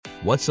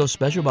What's so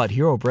special about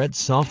Hero Bread's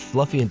soft,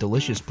 fluffy, and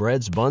delicious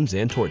breads, buns,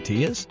 and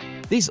tortillas?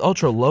 These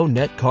ultra-low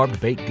net-carb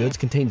baked goods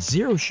contain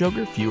zero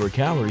sugar, fewer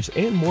calories,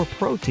 and more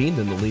protein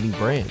than the leading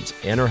brands,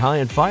 and are high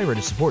in fiber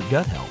to support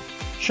gut health.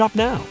 Shop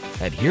now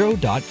at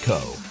Hero.co.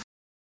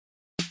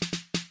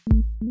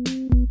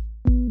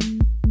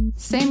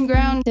 Same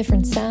ground,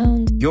 different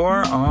sound.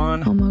 You're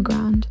on Homo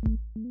Ground.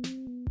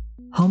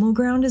 Homo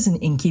Ground is an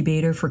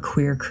incubator for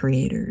queer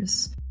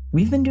creators.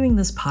 We've been doing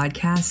this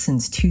podcast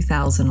since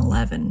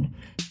 2011,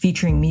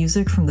 featuring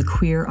music from the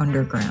queer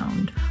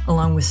underground,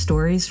 along with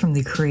stories from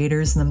the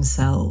creators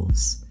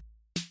themselves.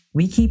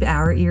 We keep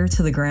our ear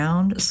to the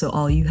ground, so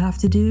all you have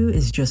to do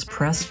is just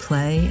press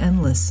play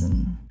and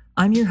listen.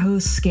 I'm your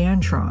host,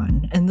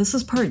 Scantron, and this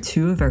is part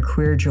 2 of our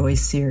Queer Joy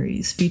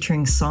series,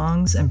 featuring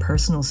songs and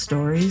personal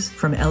stories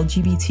from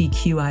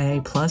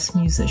LGBTQIA+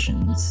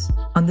 musicians.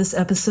 On this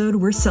episode,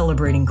 we're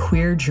celebrating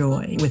queer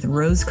joy with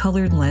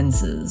rose-colored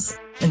lenses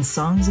and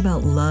songs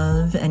about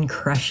love and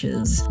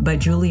crushes by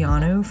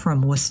Giuliano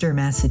from Worcester,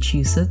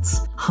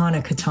 Massachusetts,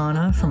 Hana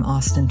Katana from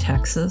Austin,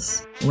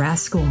 Texas,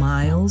 Rascal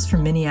Miles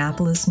from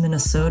Minneapolis,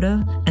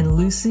 Minnesota, and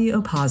Lucy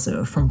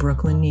Opazzo from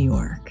Brooklyn, New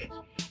York.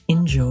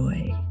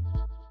 Enjoy.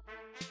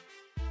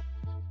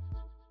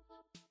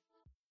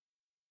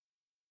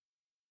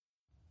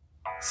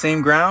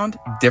 Same ground,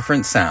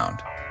 different sound.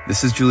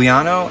 This is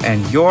Giuliano,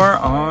 and you're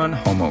on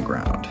Homo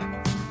Ground.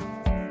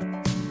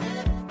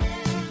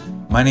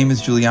 My name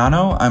is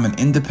Giuliano. I'm an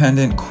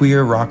independent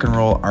queer rock and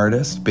roll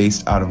artist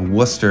based out of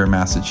Worcester,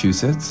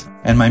 Massachusetts,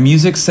 and my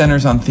music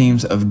centers on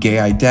themes of gay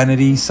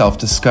identity,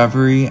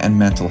 self-discovery, and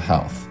mental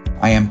health.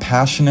 I am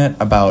passionate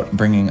about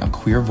bringing a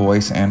queer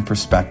voice and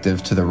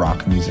perspective to the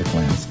rock music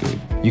landscape.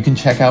 You can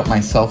check out my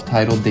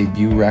self-titled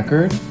debut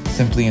record,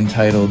 simply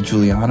entitled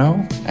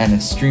Giuliano, and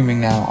it's streaming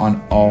now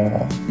on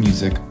all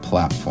music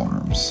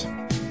platforms.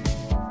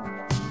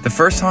 The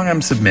first song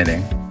I'm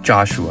submitting,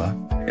 Joshua,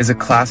 is a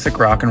classic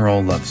rock and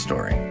roll love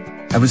story.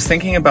 I was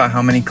thinking about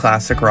how many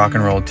classic rock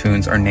and roll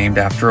tunes are named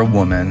after a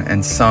woman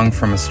and sung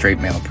from a straight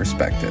male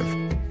perspective,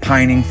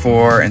 pining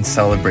for and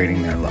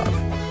celebrating their love.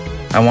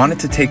 I wanted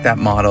to take that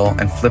model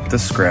and flip the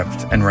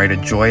script and write a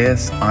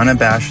joyous,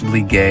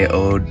 unabashedly gay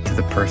ode to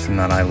the person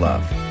that I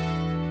love.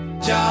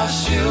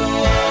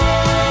 Joshua.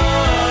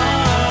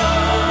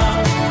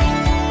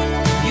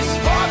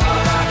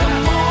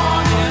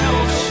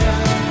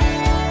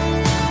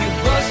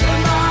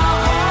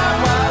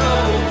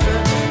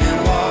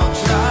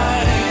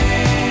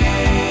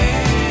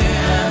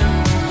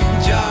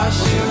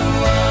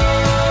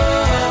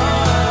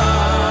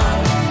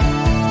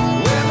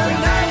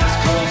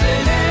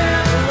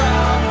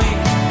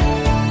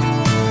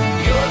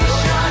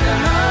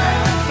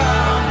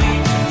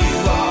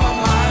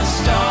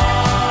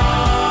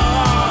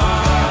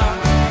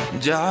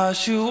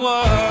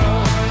 Joshua.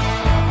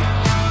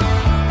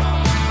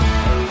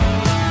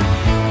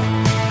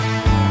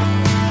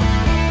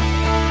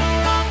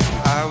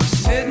 I was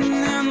sitting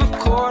in the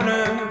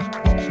corner,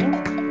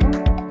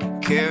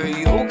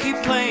 karaoke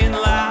playing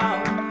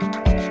loud.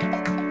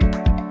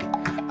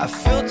 I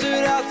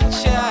filtered out the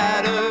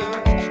chatter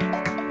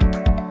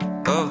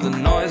of the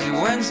noisy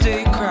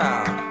Wednesday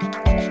crowd.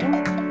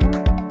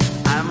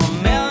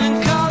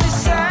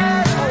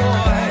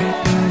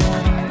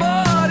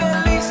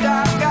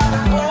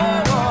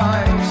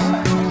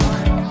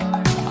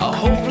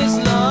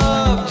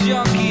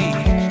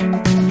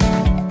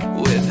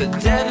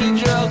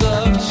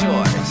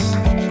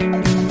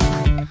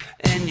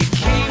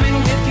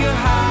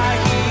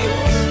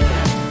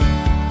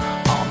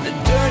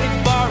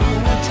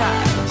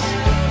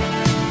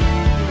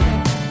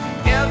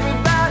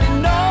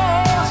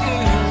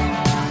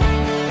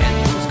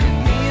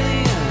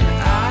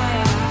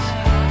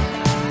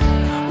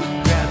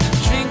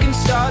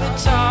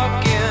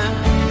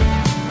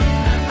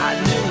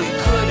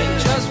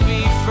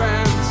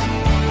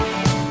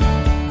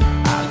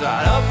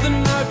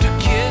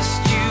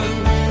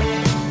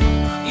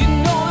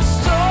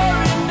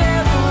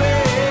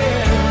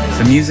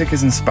 The music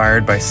is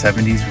inspired by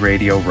 70s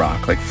radio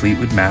rock like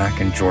Fleetwood Mac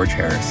and George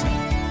Harrison.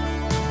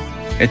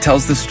 It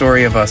tells the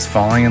story of us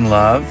falling in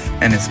love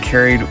and is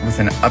carried with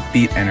an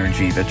upbeat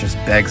energy that just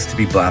begs to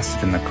be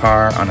blasted in the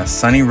car on a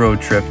sunny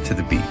road trip to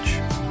the beach.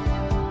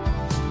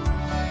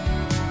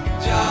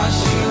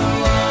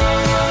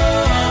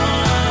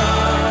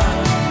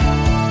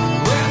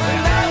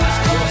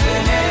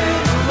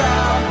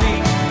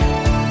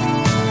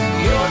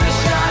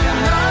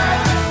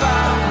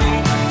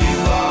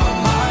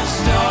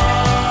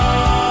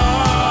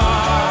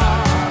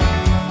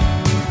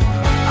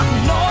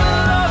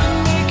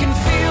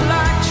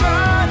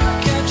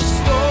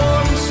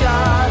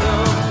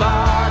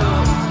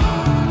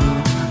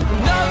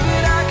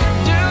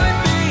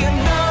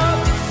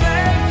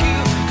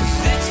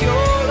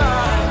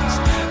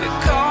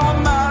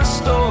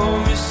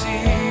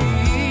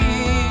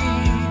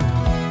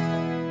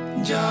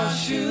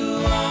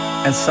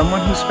 As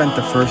someone who spent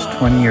the first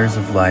 20 years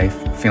of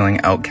life feeling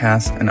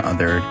outcast and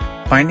othered,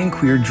 finding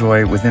queer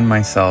joy within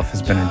myself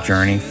has been a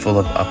journey full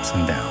of ups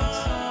and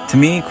downs. To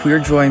me, queer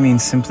joy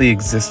means simply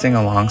existing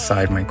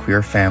alongside my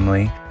queer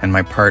family and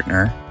my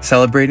partner,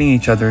 celebrating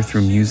each other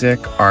through music,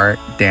 art,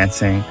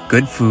 dancing,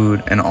 good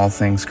food, and all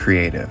things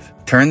creative.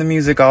 Turn the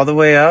music all the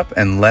way up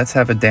and let's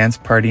have a dance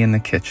party in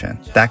the kitchen.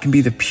 That can be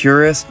the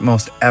purest,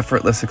 most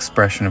effortless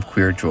expression of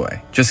queer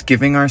joy, just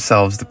giving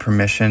ourselves the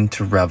permission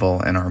to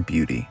revel in our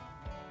beauty.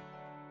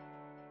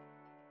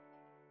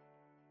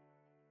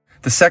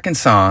 The second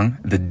song,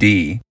 The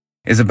D,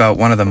 is about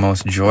one of the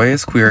most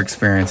joyous queer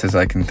experiences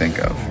I can think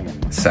of,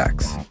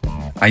 sex.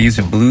 I used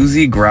a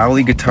bluesy,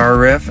 growly guitar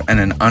riff and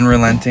an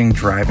unrelenting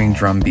driving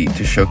drum beat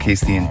to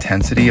showcase the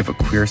intensity of a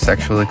queer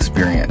sexual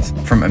experience,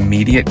 from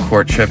immediate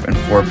courtship and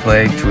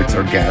foreplay to its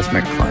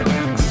orgasmic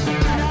climax.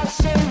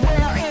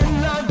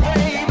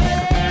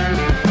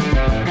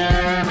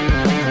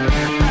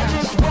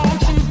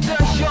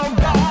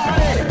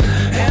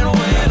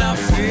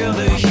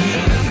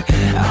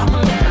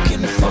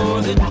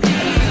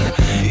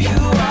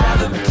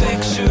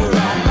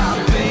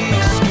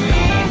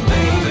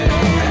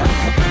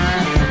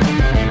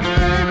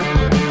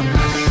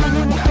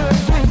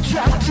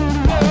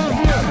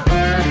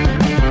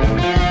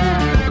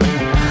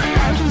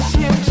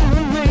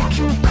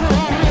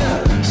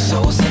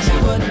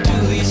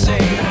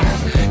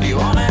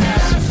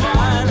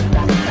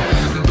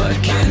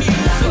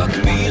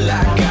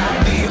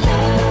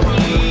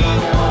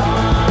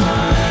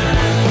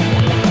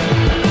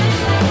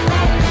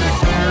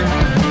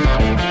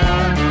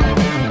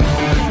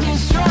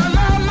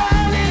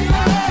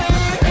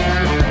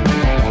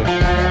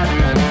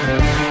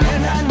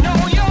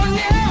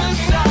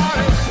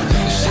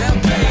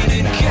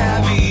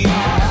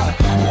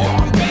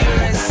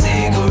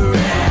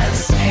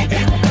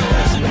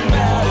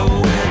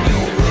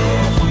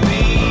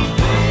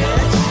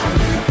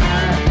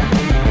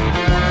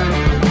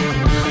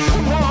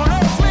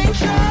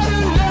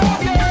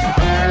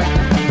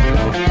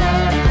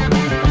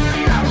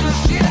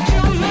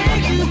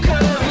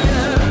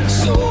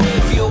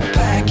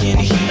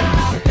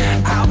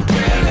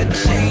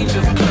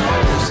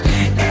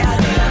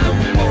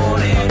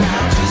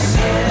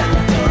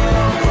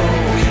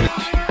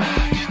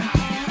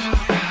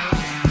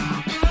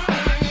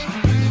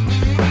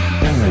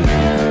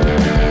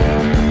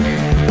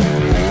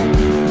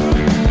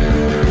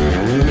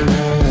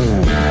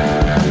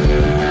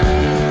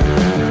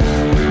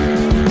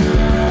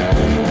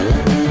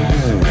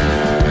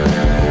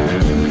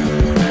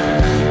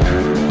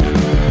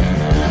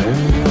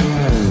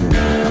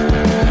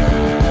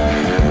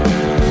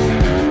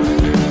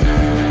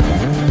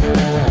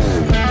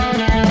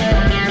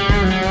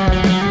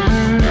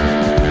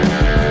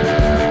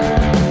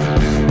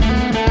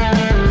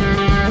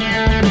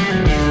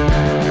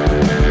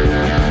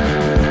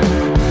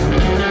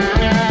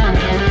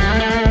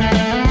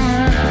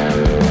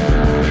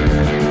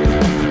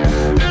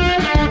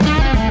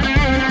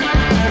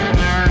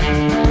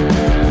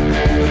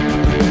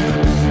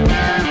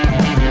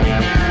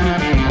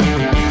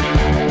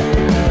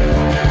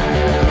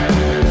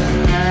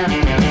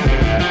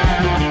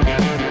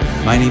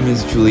 My name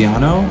is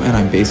Giuliano, and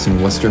I'm based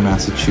in Worcester,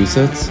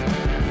 Massachusetts.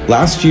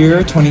 Last year,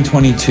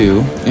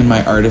 2022, in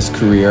my artist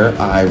career,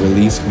 I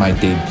released my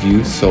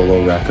debut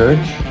solo record,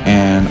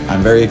 and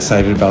I'm very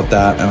excited about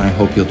that, and I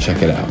hope you'll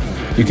check it out.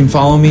 You can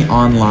follow me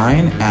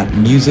online at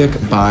Music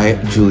by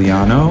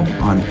Giuliano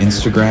on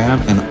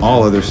Instagram and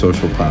all other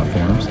social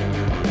platforms.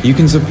 You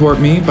can support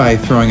me by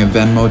throwing a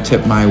Venmo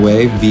tip my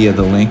way via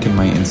the link in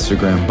my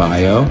Instagram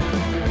bio,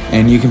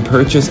 and you can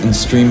purchase and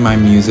stream my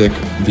music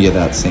via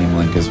that same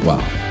link as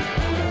well.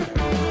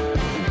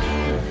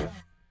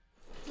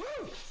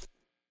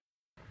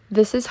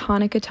 This is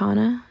Hana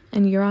Katana,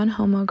 and you're on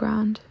Homo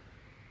Ground.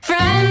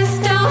 Friends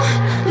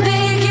don't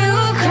make you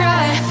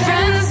cry.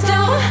 Friends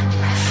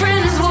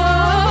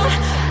won't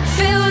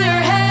fill your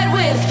head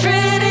with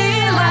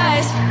pretty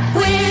lies.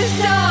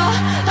 Waste all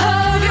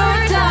of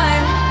your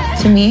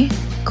time. To me,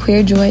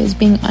 queer joy is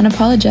being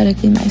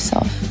unapologetically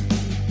myself.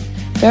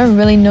 There are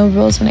really no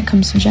rules when it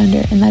comes to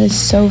gender, and that is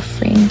so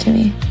freeing to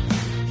me.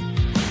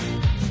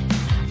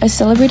 I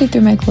celebrate it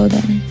through my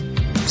clothing.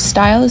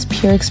 Style is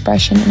pure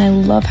expression, and I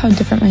love how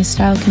different my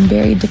style can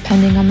vary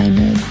depending on my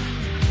mood.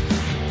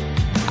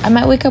 I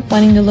might wake up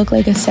wanting to look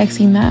like a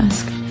sexy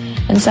mask,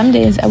 and some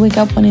days I wake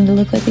up wanting to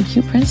look like a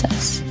cute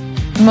princess.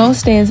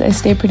 Most days I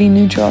stay pretty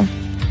neutral,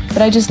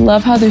 but I just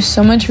love how there's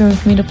so much room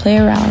for me to play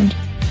around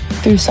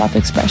through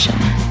self-expression.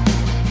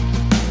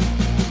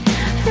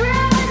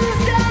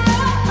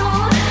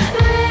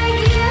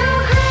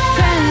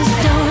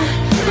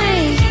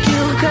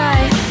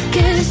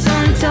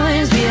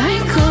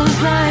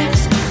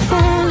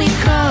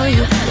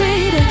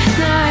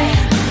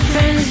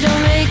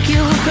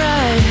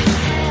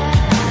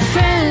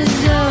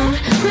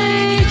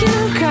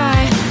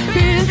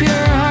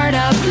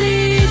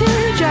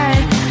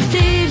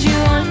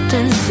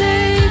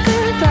 Say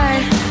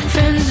goodbye.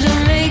 Friends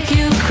don't make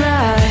you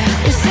cry.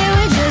 They say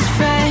we're just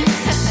friends.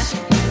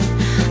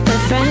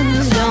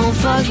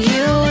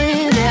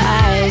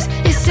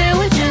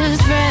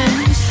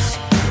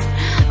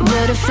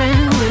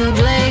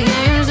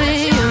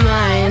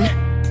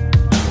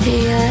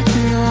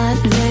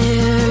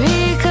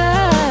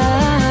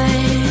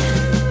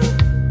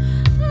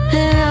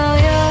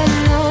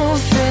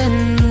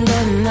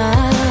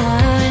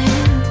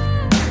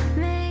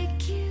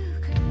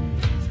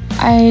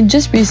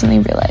 just recently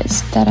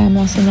realized that I'm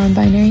also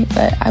non-binary,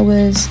 but I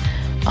was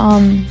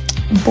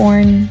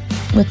born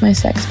with my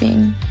sex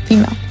being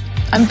female.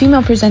 I'm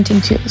female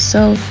presenting too,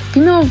 so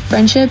female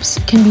friendships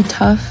can be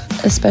tough,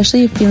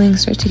 especially if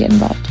feelings start to get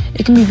involved.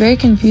 It can be very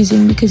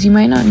confusing because you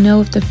might not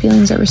know if the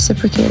feelings are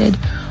reciprocated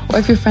or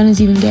if your friend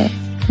is even gay.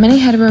 Many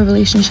hetero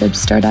relationships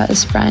start out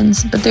as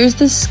friends, but there's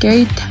this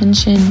scary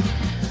tension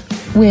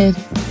with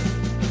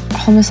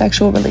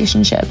homosexual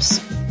relationships.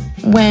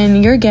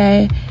 When you're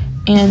gay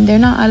and they're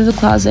not out of the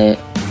closet,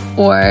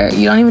 or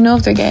you don't even know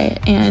if they're gay,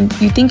 and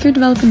you think you're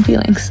developing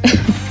feelings.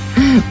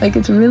 Like,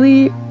 it's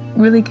really,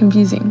 really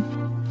confusing.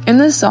 In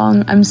this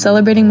song, I'm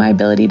celebrating my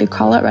ability to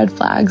call out red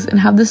flags and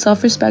have the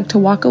self-respect to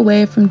walk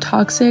away from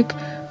toxic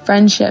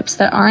friendships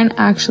that aren't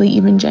actually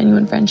even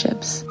genuine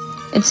friendships.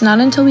 It's not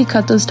until we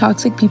cut those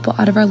toxic people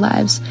out of our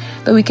lives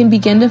that we can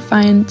begin to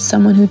find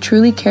someone who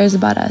truly cares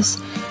about us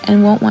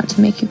and won't want to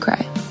make you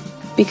cry.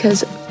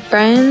 Because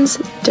friends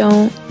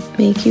don't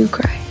make you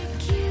cry.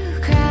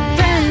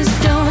 Friends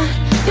don't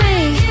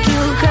make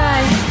you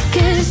cry,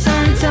 'cause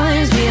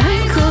sometimes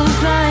behind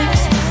closed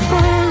lines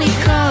only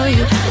call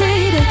you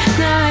late at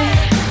night.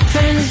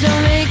 Friends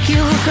don't make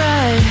you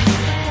cry.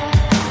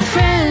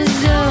 Friends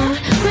don't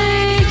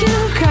make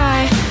you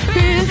cry.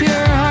 Rip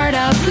your heart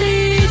out,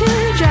 bleed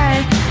you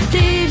dry,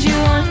 lead you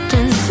on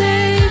and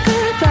say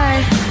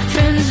goodbye.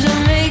 Friends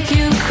don't make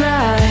you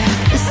cry.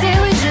 They say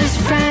we're just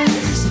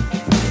friends,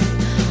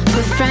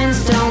 but friends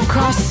don't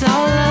cross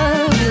all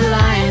of your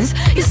lines.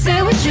 You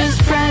say we're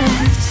just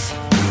friends,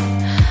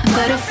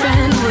 but a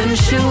friend wouldn't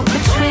shoot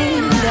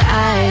between the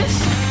eyes.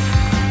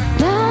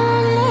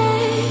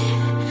 Lonely,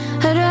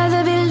 I'd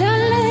rather be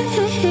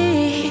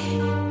lonely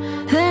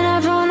than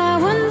up on a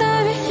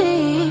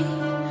wondering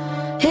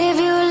if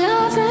you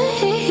love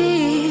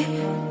me.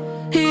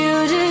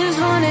 You just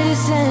wanted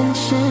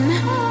attention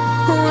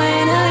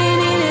when all you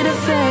needed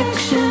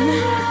affection.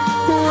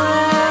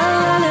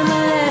 Well, in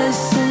my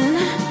lesson,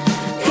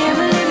 can't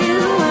believe you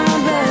were my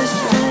best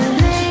friend.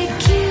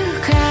 Make you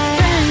cry.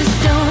 Friends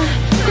don't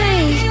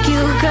make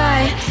you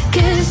cry,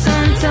 'cause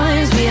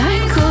sometimes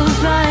behind closed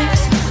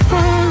blinds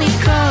only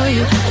call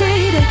you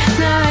late at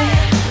night.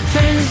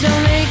 Friends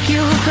don't make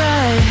you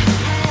cry.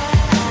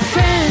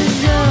 Friends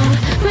don't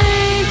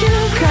make you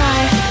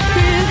cry.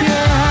 Rip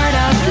your heart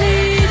out,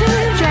 bleed you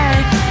dry,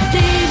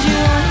 lead you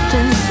on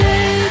and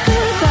say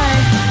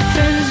goodbye.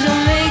 Friends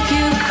don't make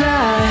you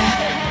cry.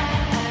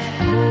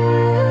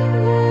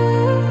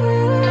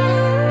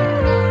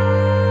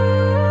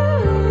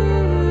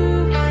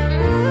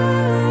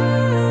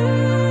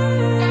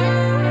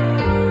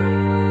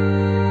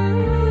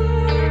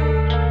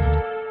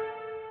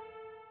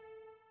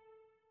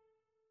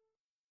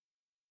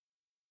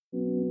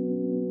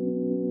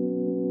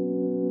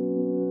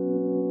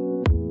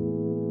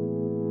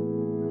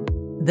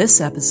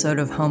 This episode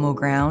of Homo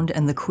Ground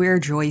and the Queer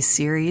Joy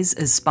series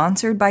is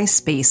sponsored by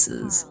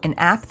Spaces, an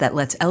app that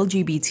lets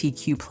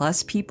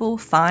LGBTQ+ people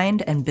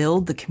find and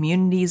build the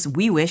communities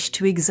we wish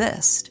to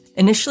exist.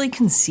 Initially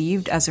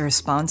conceived as a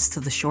response to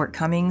the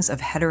shortcomings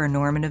of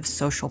heteronormative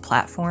social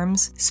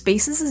platforms,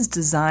 Spaces is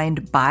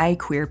designed by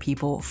queer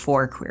people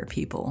for queer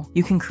people.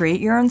 You can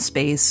create your own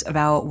space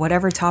about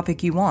whatever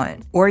topic you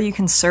want, or you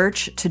can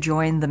search to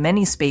join the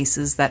many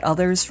spaces that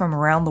others from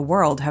around the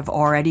world have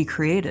already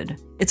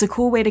created. It's a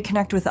cool way to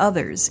connect with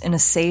others in a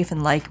safe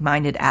and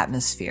like-minded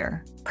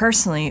atmosphere.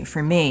 Personally,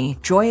 for me,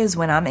 joy is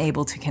when I'm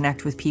able to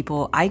connect with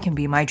people I can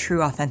be my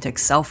true authentic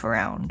self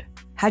around.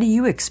 How do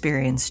you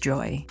experience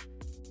joy?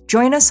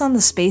 Join us on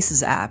the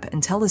Spaces app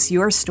and tell us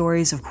your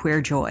stories of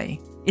queer joy.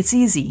 It's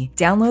easy.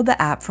 Download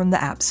the app from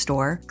the App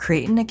Store,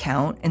 create an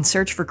account, and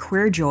search for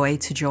Queer Joy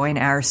to join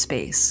our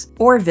space.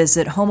 Or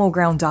visit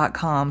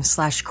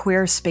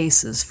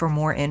homoground.com/queerspaces for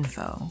more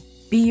info.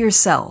 Be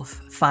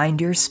yourself. Find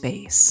your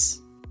space.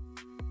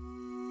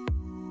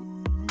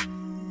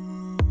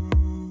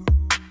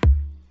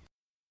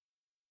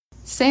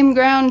 Same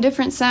ground,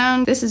 different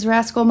sound. This is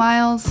Rascal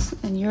Miles,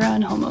 and you're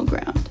on Homo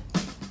Ground.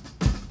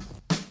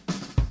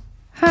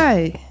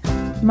 Hi,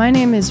 my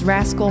name is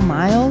Rascal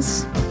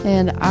Miles,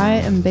 and I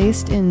am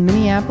based in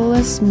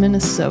Minneapolis,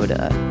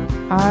 Minnesota.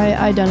 I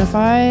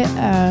identify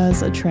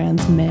as a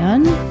trans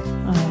man.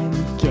 I'm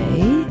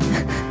gay.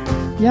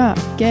 Yeah,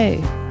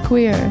 gay,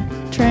 queer,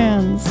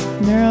 trans,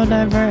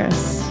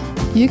 neurodiverse.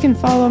 You can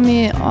follow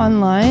me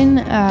online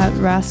at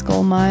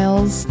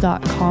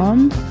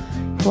rascalmiles.com.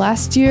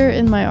 Last year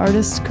in my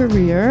artist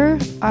career,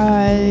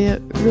 I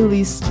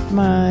released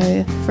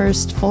my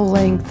first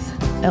full-length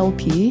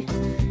LP.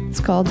 It's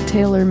called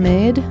Tailor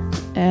Made,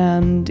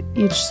 and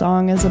each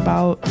song is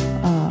about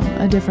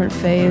a different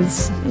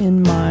phase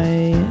in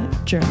my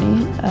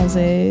journey as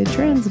a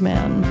trans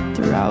man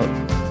throughout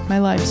my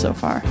life so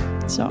far.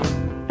 So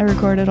I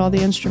recorded all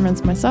the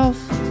instruments myself,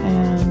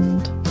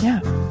 and yeah,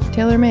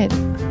 Tailor Made.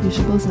 You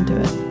should listen to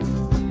it.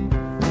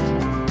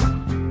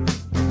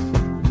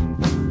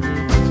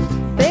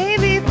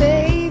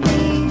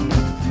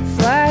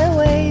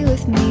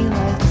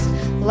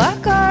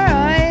 Lock our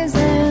eyes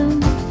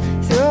and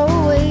throw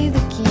away the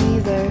key.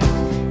 There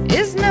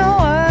is no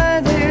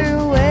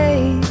other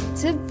way.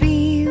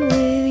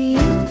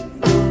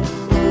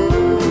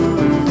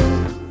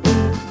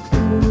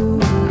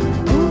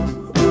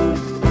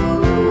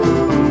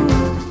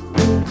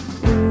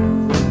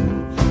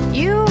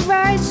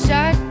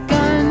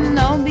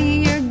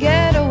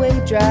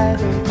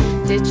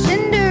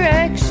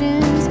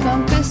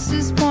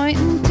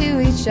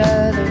 each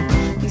other.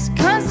 These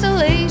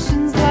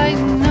constellations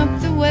lighten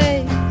up the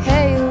way.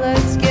 Hey,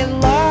 let's get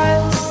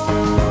lost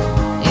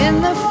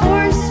in the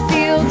force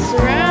field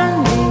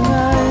surrounding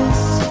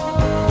us,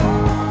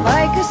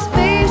 like a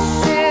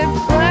spaceship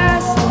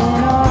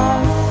blasting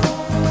off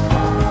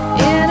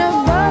in a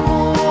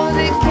bubble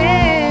that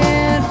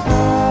can't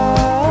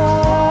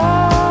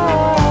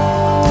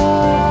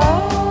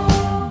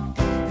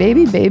fall.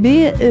 Baby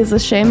Baby is a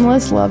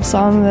shameless love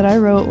song that I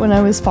wrote when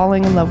I was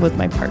falling in love with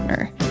my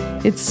partner.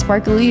 It's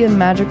sparkly and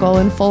magical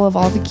and full of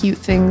all the cute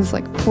things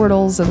like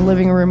portals and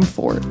living room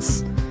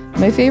forts.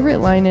 My favorite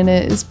line in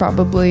it is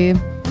probably,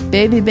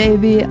 "Baby,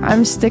 baby,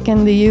 I'm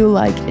sticking to you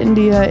like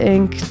India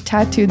ink,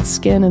 tattooed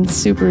skin, and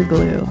super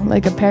glue,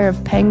 like a pair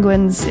of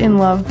penguins in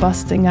love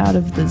busting out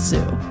of the zoo."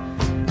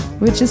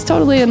 Which is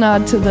totally a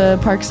nod to the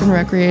Parks and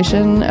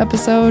Recreation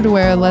episode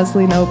where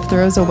Leslie Knope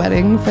throws a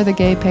wedding for the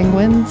gay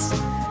penguins.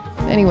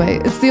 Anyway,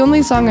 it's the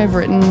only song I've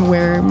written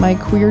where my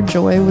queer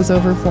joy was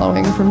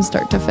overflowing from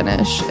start to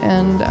finish,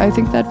 and I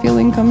think that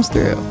feeling comes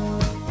through.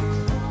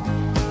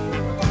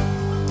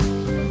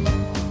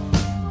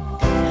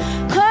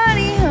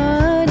 Honey,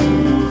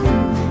 honey,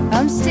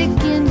 I'm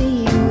sticking to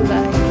you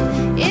like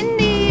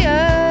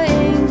India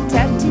ink,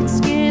 tattooed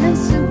skin, and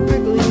super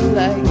glue,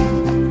 like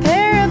a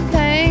pair of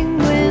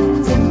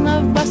penguins in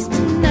love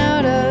busting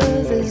out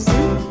of the zoo.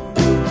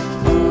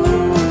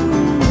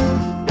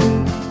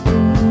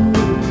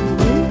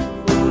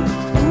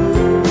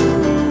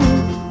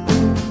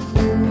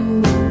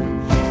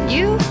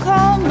 You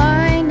call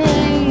my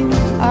name,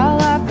 I'll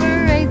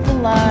operate the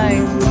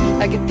lines.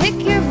 I could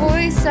pick your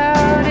voice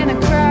out in a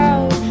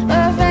crowd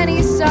of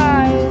any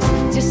size.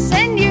 Just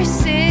send your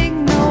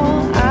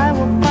signal, I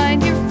will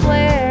find your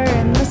flare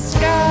in the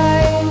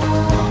sky.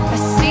 I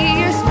see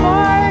your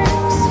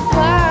sparks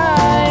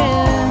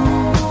flying,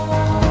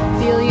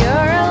 feel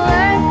your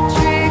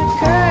electric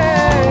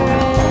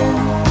current,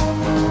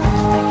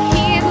 like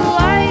heat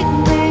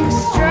lightning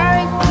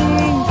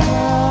striking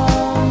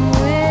from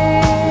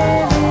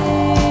within.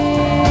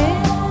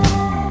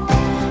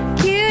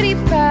 Cutie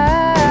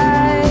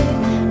pie,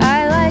 I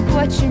like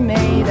what you're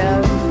made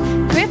of.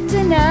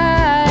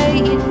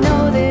 Kryptonite, you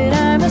know that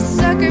I'm a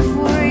sucker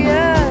for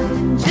ya.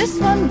 Just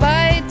one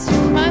bite to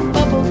my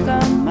bubble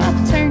gum, I'll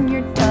turn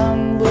your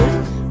tongue blue.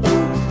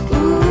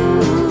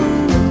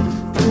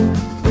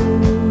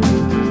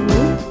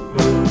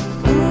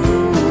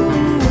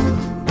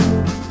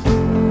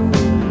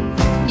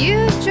 You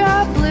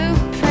draw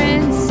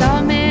blueprints,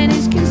 I'll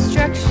manage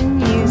construction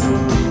using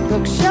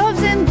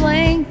bookshelves and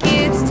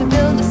blankets to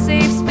build a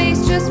safe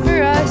space just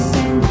for us.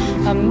 And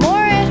I'm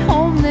more at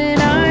home than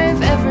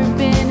I've ever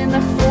been in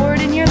the fort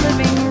in your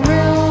living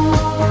room.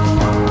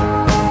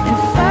 And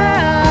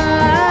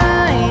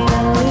finally,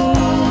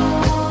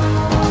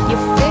 you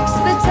fix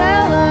the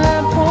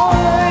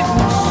teleport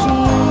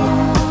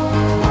machine,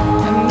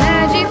 a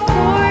magic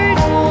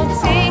portal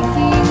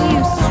taking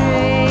you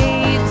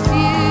straight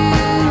to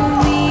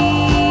me.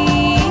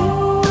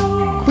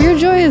 Queer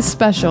joy is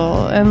special,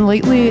 and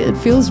lately it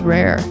feels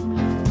rare.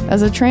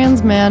 As a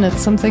trans man,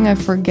 it's something I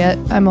forget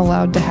I'm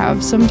allowed to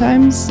have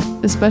sometimes,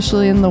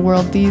 especially in the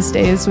world these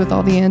days with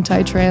all the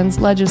anti-trans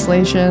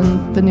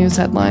legislation, the news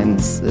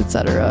headlines,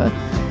 etc.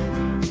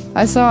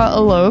 I saw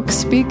Alok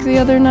speak the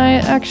other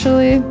night,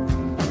 actually,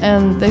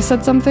 and they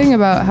said something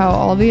about how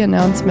all the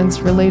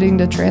announcements relating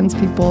to trans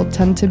people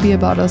tend to be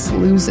about us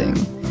losing.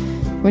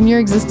 When your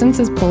existence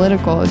is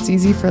political, it's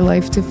easy for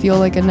life to feel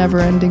like a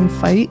never-ending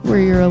fight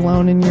where you're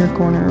alone in your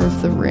corner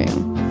of the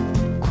ring.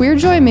 Queer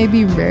joy may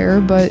be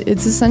rare, but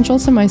it's essential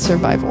to my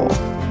survival.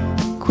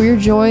 Queer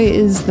joy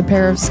is the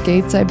pair of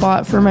skates I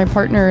bought for my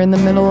partner in the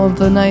middle of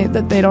the night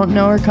that they don't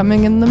know are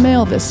coming in the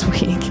mail this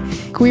week.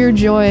 Queer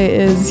joy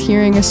is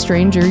hearing a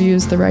stranger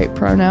use the right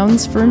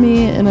pronouns for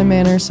me in a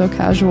manner so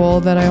casual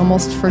that I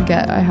almost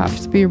forget I have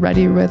to be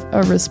ready with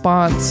a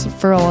response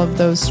for all of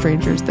those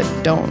strangers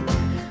that don't.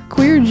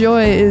 Queer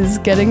joy is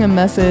getting a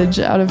message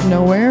out of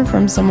nowhere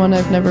from someone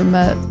I've never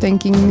met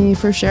thanking me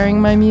for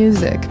sharing my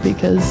music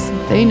because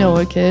they know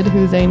a kid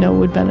who they know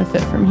would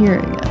benefit from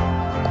hearing it.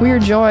 Queer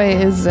joy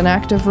is an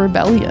act of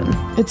rebellion.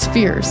 It's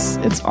fierce,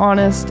 it's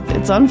honest,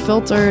 it's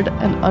unfiltered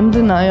and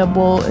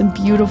undeniable and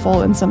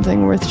beautiful and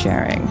something worth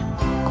sharing.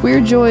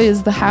 Queer joy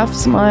is the half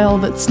smile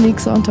that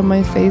sneaks onto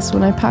my face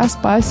when I pass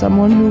by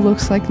someone who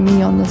looks like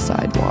me on the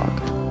sidewalk.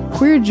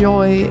 Queer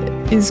joy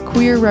is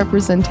queer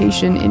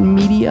representation in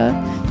media,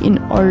 in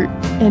art,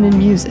 and in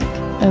music,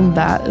 and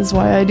that is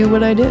why I do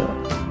what I do.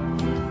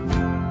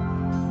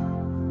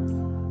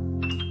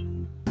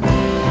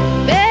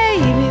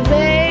 Baby,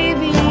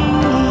 baby,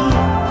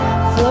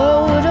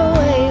 float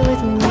away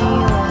with me.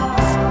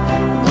 Let's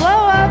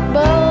blow up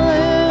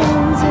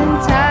balloons and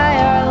tie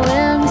our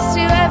limbs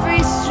to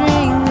every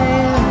string.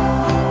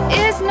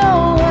 There is no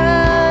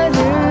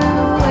other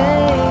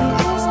way.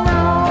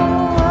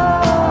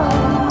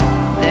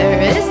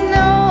 There is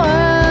no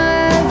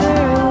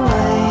other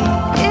way.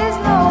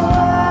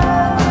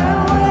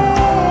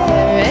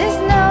 There is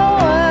no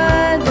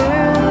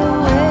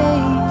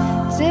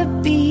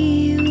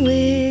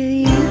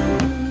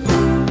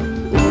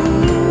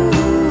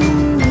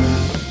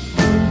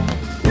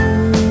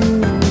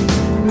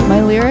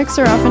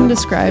lyrics are often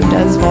described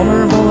as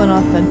vulnerable and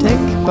authentic,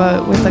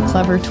 but with a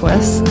clever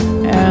twist.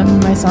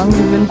 And my songs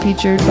have been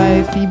featured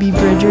by Phoebe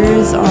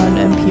Bridgers on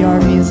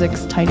NPR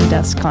Music's Tiny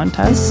Desk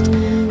contest,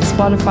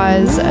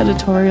 Spotify's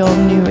editorial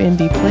New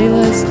Indie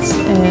playlists,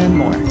 and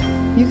more.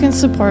 You can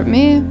support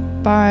me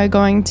by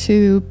going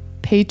to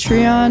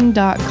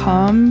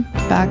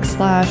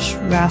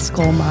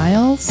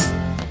patreon.com/rascalmiles.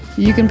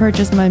 You can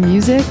purchase my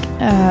music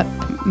at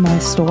my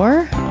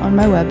store on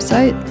my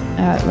website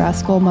at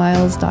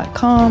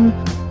rascalmiles.com.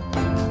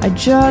 I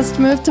just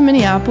moved to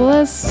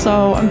Minneapolis,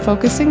 so I'm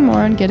focusing more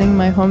on getting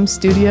my home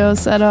studio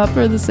set up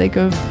for the sake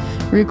of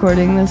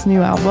recording this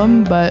new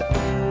album, but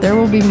there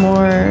will be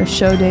more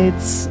show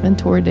dates and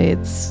tour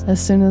dates as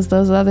soon as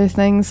those other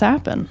things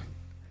happen.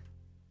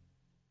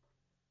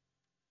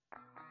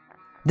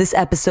 This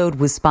episode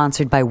was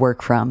sponsored by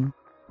Workfrom.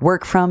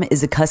 Workfrom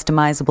is a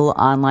customizable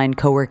online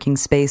co-working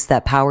space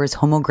that powers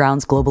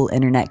HomoGround's global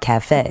internet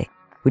cafe,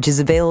 which is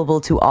available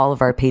to all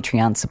of our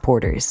Patreon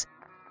supporters.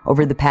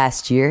 Over the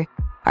past year,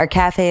 our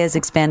cafe has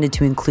expanded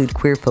to include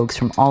queer folks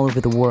from all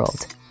over the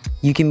world.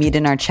 You can meet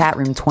in our chat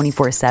room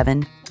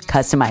 24/7,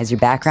 customize your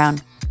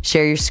background,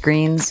 share your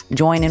screens,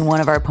 join in one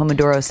of our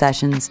Pomodoro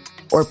sessions,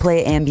 or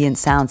play ambient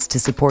sounds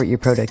to support your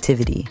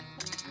productivity.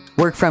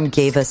 Workfrom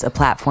gave us a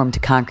platform to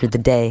conquer the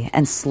day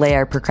and slay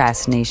our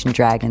procrastination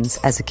dragons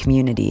as a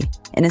community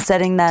in a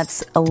setting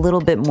that's a little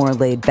bit more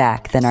laid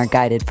back than our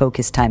guided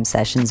focus time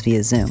sessions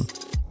via Zoom.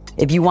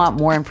 If you want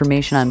more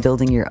information on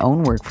building your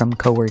own Workfrom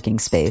co-working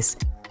space,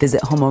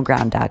 visit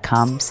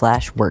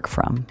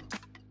homoground.com/workfrom.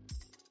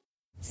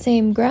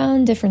 Same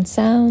ground, different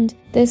sound.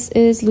 This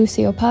is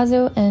Lucio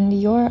Pazzo, and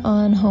you're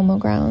on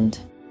HomoGround.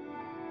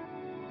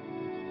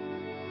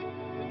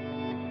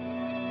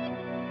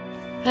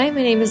 Hi,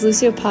 my name is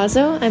Lucio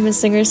Pazzo. I'm a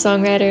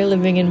singer-songwriter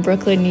living in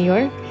Brooklyn, New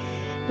York.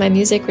 My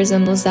music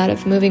resembles that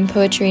of moving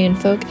poetry and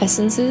folk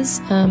essences,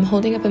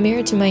 holding up a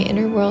mirror to my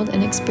inner world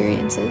and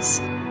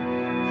experiences.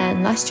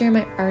 And last year in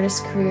my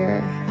artist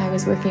career, I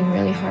was working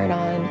really hard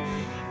on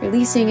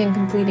releasing and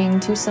completing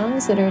 2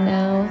 songs that are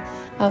now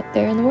out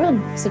there in the world,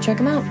 so check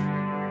them out.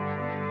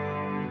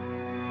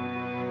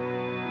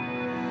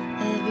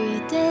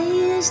 Every day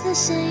is the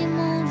same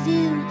old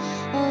view.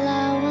 All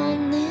I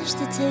want is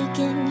to take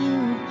in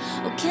you.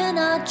 Or can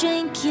I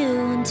drink you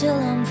until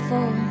I'm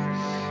full?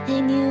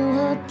 Hang you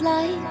up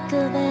like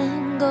a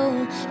Van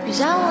Gogh.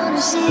 'Cause I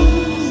wanna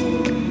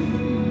see you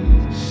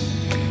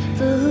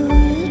for who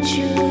you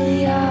truly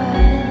are.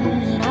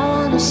 And I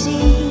wanna see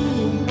you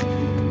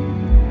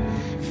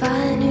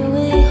find your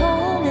way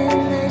home in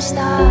the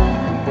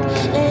dark.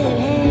 Let your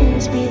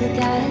hands be the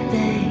guide,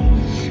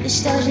 babe. The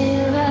stars in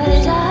your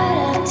eyes light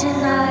up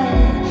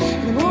tonight.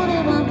 And the moon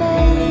in my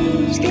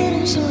belly's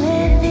getting so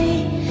heavy,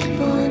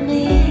 pulling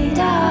me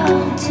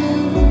down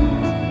too.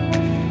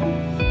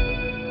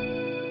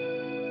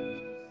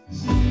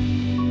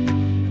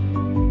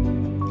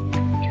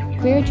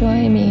 Queer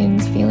joy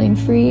means feeling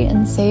free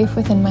and safe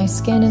within my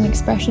skin and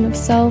expression of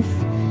self.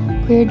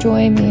 Queer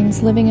joy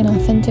means living an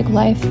authentic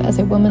life as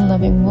a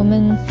woman-loving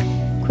woman.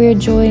 Queer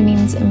joy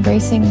means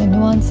embracing the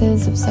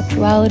nuances of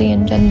sexuality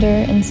and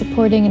gender and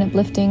supporting and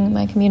uplifting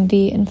my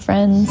community and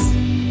friends.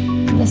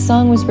 And this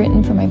song was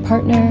written for my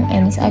partner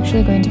and is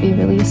actually going to be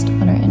released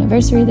on our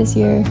anniversary this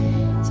year,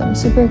 so I'm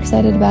super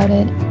excited about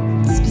it.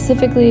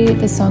 Specifically,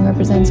 this song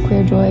represents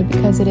queer joy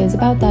because it is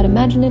about that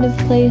imaginative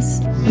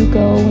place you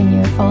go when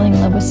you're falling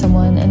in love with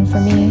someone, and for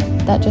me,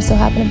 that just so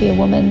happened to be a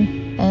woman,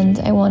 and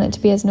I want it to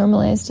be as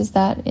normalized as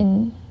that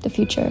in the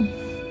future.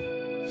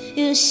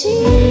 You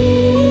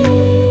see,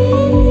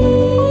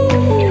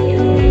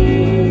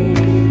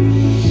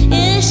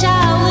 yes,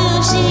 I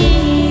will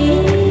see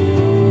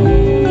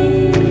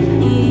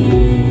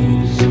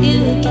you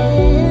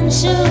again.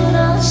 Soon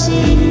I'll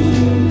see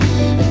you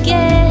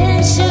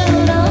again.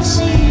 Soon I'll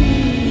see.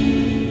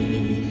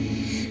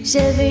 'Cause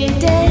every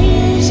day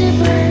is a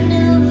brand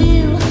new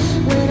view.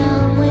 When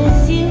I'm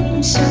with you,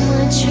 I'm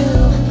somewhere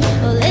true.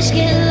 Well, let's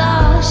get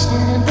lost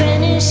in a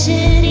brand new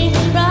city.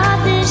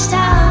 Rock this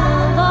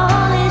town of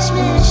all its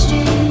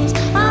mysteries.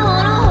 I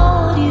wanna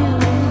hold you.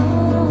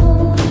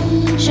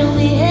 Show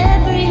me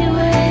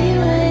everywhere you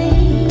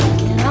wake.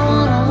 And I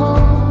wanna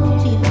hold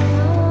you.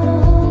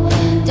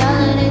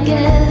 Darling,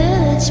 together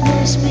let's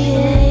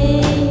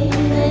misbehave.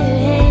 Let your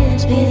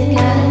hands be the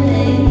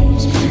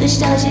guidelines. The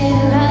stars in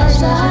your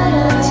eyes light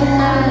up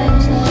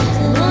tonight.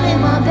 The moon in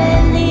my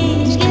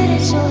belly's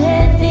getting so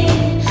heavy,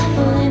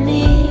 pulling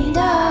me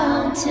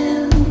down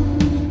too.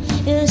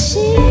 You'll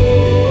see.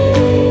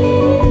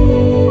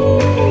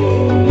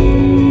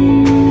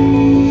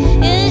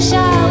 Yes, I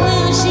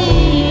will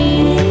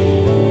see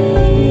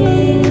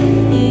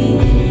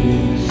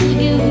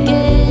you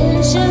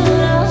again. Soon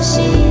I'll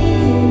see you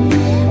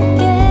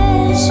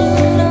again.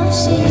 Soon I'll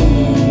see you.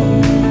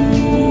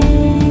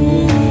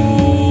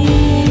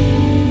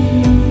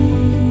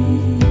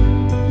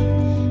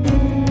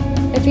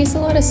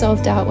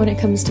 self-doubt when it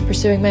comes to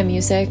pursuing my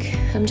music.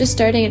 I'm just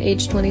starting at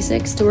age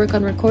 26 to work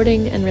on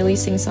recording and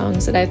releasing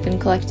songs that I've been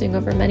collecting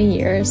over many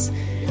years.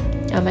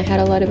 I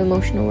had a lot of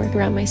emotional work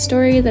around my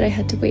story that I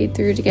had to wade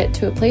through to get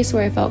to a place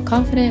where I felt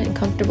confident and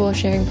comfortable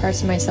sharing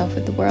parts of myself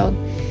with the world.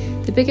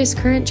 The biggest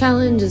current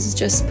challenge is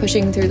just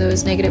pushing through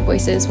those negative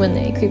voices when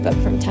they creep up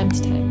from time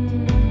to time.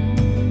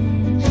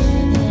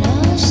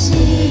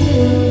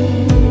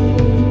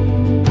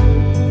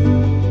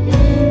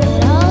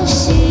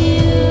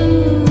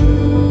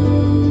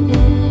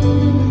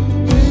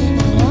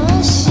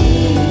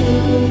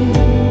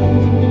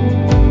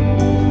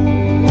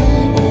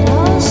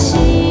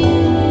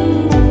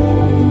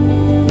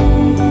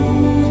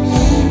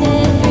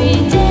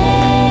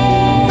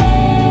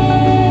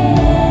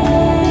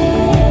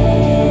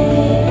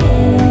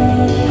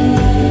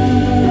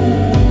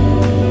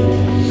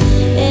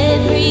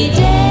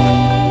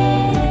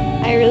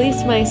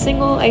 My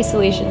single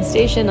Isolation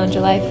Station on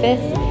July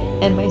 5th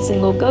and my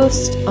single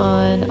Ghost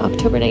on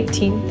October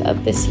 19th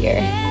of this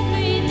year.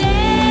 My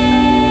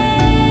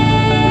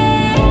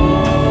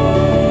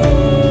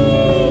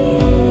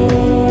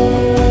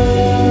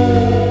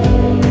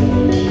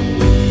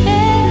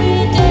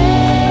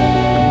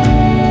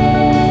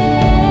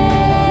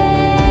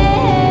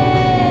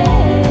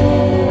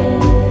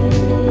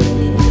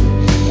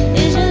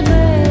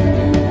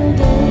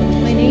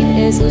name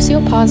is Lucy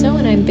Opazzo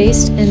and I'm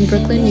based in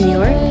Brooklyn, New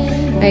York.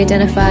 I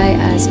identify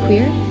as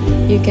queer.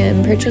 You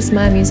can purchase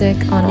my music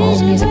on all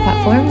music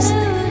platforms.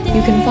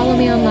 You can follow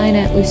me online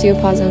at Lucy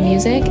Opazzo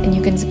Music, and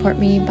you can support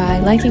me by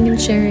liking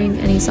and sharing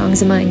any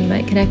songs of mine you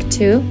might connect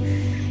to.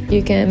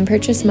 You can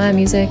purchase my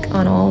music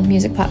on all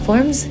music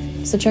platforms,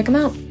 so check them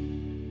out.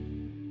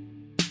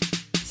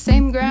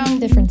 Same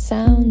ground, different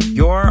sound.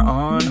 You're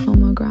on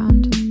Homo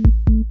Ground.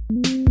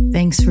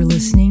 Thanks for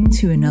listening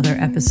to another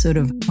episode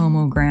of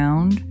Homo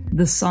Ground.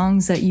 The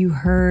songs that you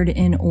heard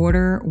in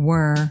order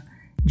were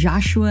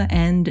Joshua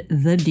and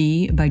the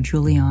D by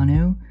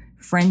Giuliano,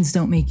 Friends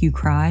Don't Make You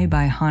Cry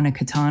by Hana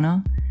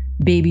Katana,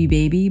 Baby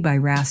Baby by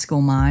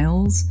Rascal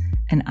Miles,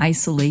 and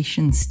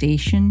Isolation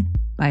Station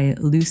by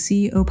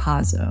Lucy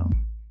Opazzo.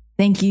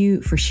 Thank you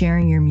for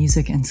sharing your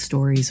music and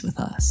stories with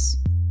us.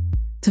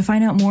 To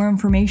find out more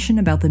information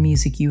about the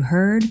music you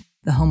heard,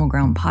 the Homo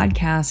Ground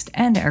podcast,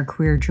 and our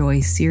Queer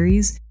Joy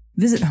series,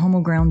 visit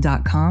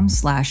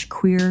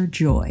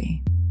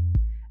homoground.com/queerjoy.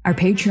 Our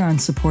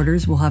Patreon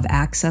supporters will have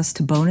access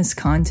to bonus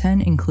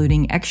content,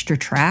 including extra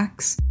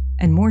tracks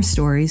and more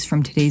stories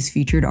from today's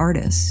featured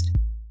artist.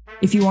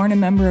 If you aren't a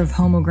member of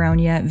Homo Ground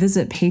yet,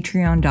 visit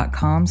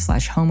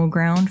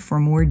patreon.com/homoground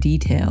for more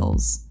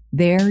details.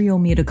 There, you'll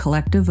meet a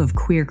collective of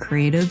queer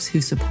creatives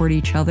who support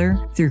each other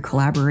through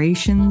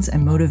collaborations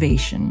and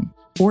motivation.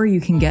 Or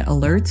you can get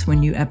alerts when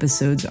new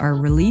episodes are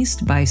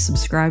released by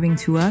subscribing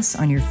to us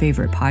on your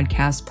favorite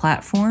podcast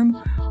platform,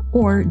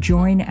 or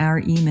join our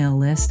email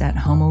list at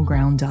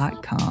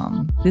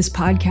homoground.com. This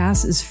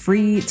podcast is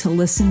free to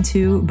listen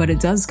to, but it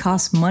does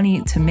cost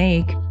money to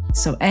make,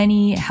 so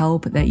any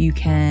help that you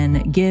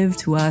can give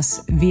to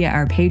us via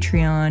our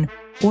Patreon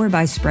or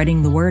by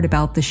spreading the word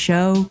about the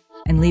show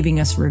and leaving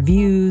us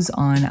reviews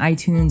on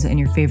iTunes and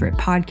your favorite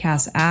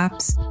podcast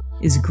apps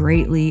is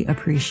greatly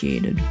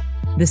appreciated.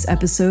 This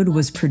episode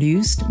was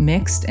produced,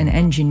 mixed, and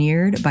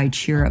engineered by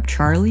Cheer Up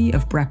Charlie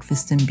of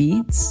Breakfast and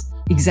Beats.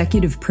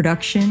 Executive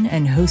production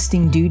and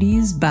hosting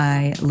duties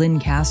by Lynn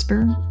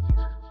Casper.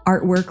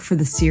 Artwork for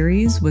the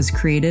series was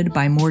created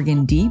by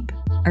Morgan Deep.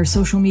 Our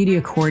social media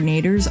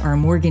coordinators are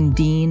Morgan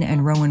Dean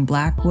and Rowan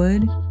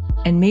Blackwood.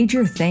 And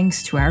major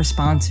thanks to our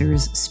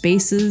sponsors,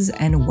 Spaces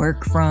and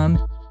Work From,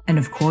 and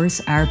of course,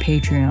 our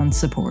Patreon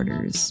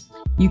supporters.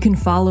 You can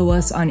follow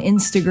us on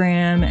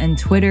Instagram and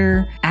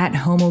Twitter.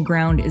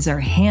 @HomoGround is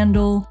our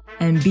handle.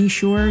 And be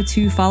sure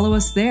to follow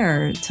us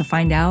there to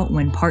find out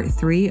when part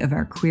 3 of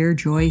our Queer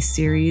Joy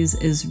series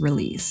is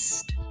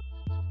released.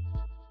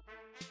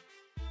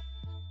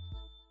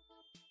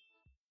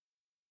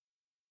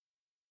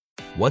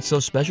 What's so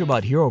special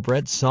about Hero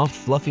Bread's soft,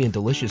 fluffy, and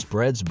delicious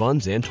breads,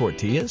 buns, and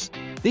tortillas?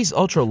 These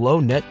ultra-low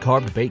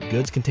net-carb baked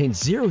goods contain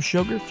zero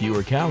sugar,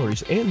 fewer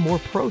calories, and more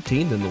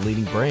protein than the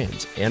leading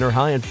brands, and are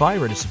high in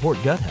fiber to support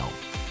gut health.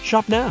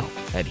 Shop now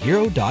at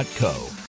hero.co.